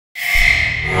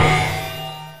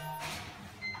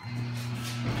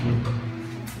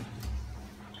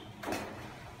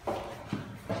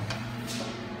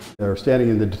They're standing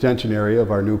in the detention area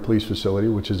of our new police facility,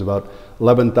 which is about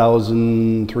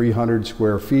 11,300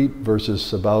 square feet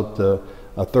versus about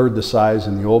a third the size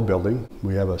in the old building.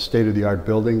 We have a state-of-the-art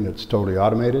building that's totally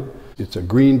automated. It's a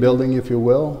green building, if you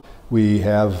will. We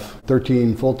have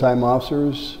 13 full-time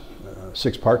officers,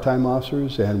 6 part-time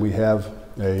officers, and we have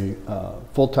a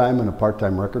full-time and a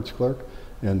part-time records clerk.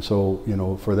 And so, you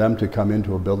know, for them to come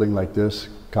into a building like this,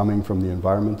 coming from the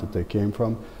environment that they came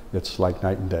from, it's like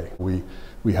night and day.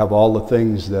 We have all the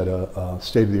things that a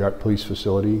state-of-the-art police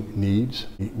facility needs.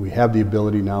 We have the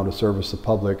ability now to service the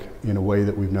public in a way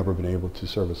that we've never been able to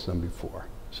service them before.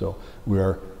 So we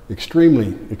are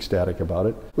extremely ecstatic about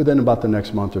it. Within about the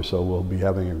next month or so, we'll be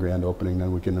having a grand opening.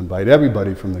 Then we can invite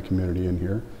everybody from the community in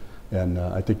here. And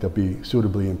I think they'll be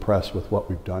suitably impressed with what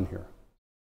we've done here.